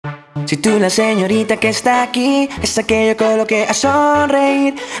Si tú la señorita que está aquí, esta que yo coloque a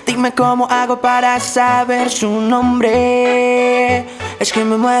sonreír, dime cómo hago para saber su nombre. Es que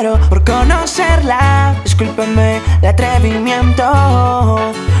me muero por conocerla. Discúlpeme el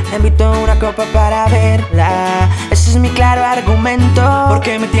atrevimiento. Le invito una copa para verla. Ese es mi claro argumento.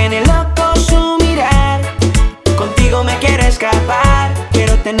 Porque me tiene loco su mirar. Contigo me quiero escapar.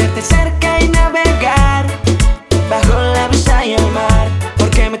 Quiero tenerte cerca y navegar bajo la brisa y el mar.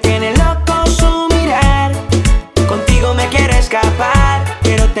 Porque me tiene loco su mirar. Contigo me quiero escapar.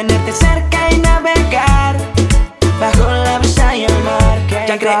 Quiero tenerte cerca y navegar bajo la brisa y el mar.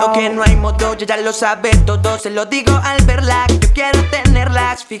 Ya creo que no hay modo, ya lo sabe todo. Se lo digo al verla, que yo quiero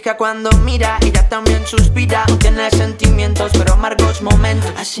tenerla. Se fija cuando mira, ella también suspira. No tiene sentimientos, pero amargos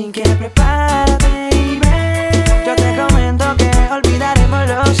momentos. Así que prepárate y ven. Yo te comento que olvidaremos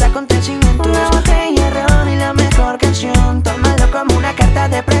los acontecimientos. Una botella de ron y la mejor canción. Tómalo como una carta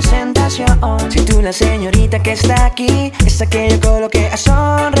de presentación. Si tú la señorita que está aquí, esa que yo coloque a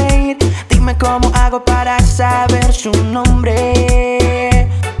sonreír, dime cómo hago para saber su nombre.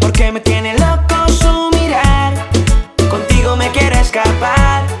 Porque me tiene loco su mirar. Contigo me quiero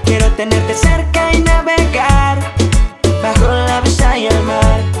escapar. Quiero tenerte cerca y navegar bajo la brisa y el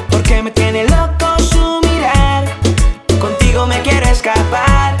mar. Porque me tiene loco su mirar. Contigo me quiero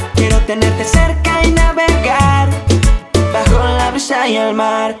escapar. Quiero tenerte cerca y navegar bajo la brisa y el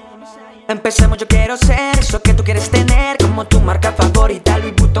mar. Empecemos, yo quiero ser eso que tú quieres tener, como tu marca favorita,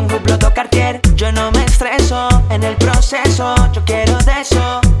 Louis Vuitton, Hublot o Cartier. Yo no me estreso en el proceso, yo quiero de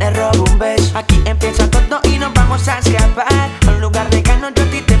eso, le robo un beso. Aquí empieza todo y nos vamos a escapar a un lugar lejano, yo a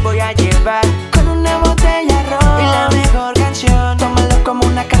ti te voy a llevar con una botella de ron y la mejor canción. Tómalo como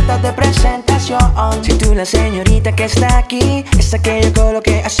una carta de presentación. Si tú la señorita que está aquí, esa que yo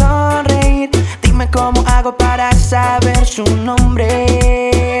coloque a sonreír, dime cómo hago para saber su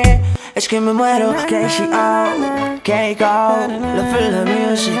nombre. Es que me muero. Keico Ya, Keico Ya, love the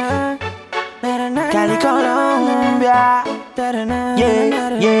music. Cali, Colombia.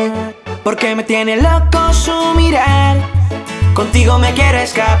 Yeah, yeah. Porque me tiene loco su mirar. Contigo me quiero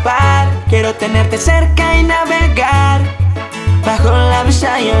escapar. Quiero tenerte cerca y navegar bajo la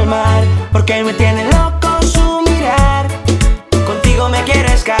brisa y el mar. Porque me tiene loco su mirar. Contigo me quiero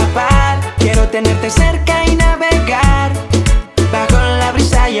escapar. Quiero tenerte cerca y navegar bajo la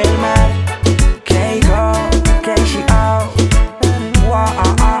brisa y el mar. Keico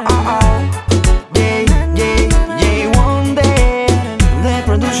Ya, one day, the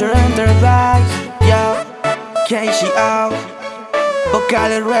producer enterprise. Keico Ya,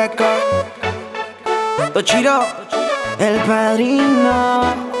 vocal record. Tochiro, el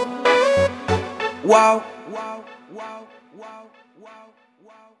padrino. Wow.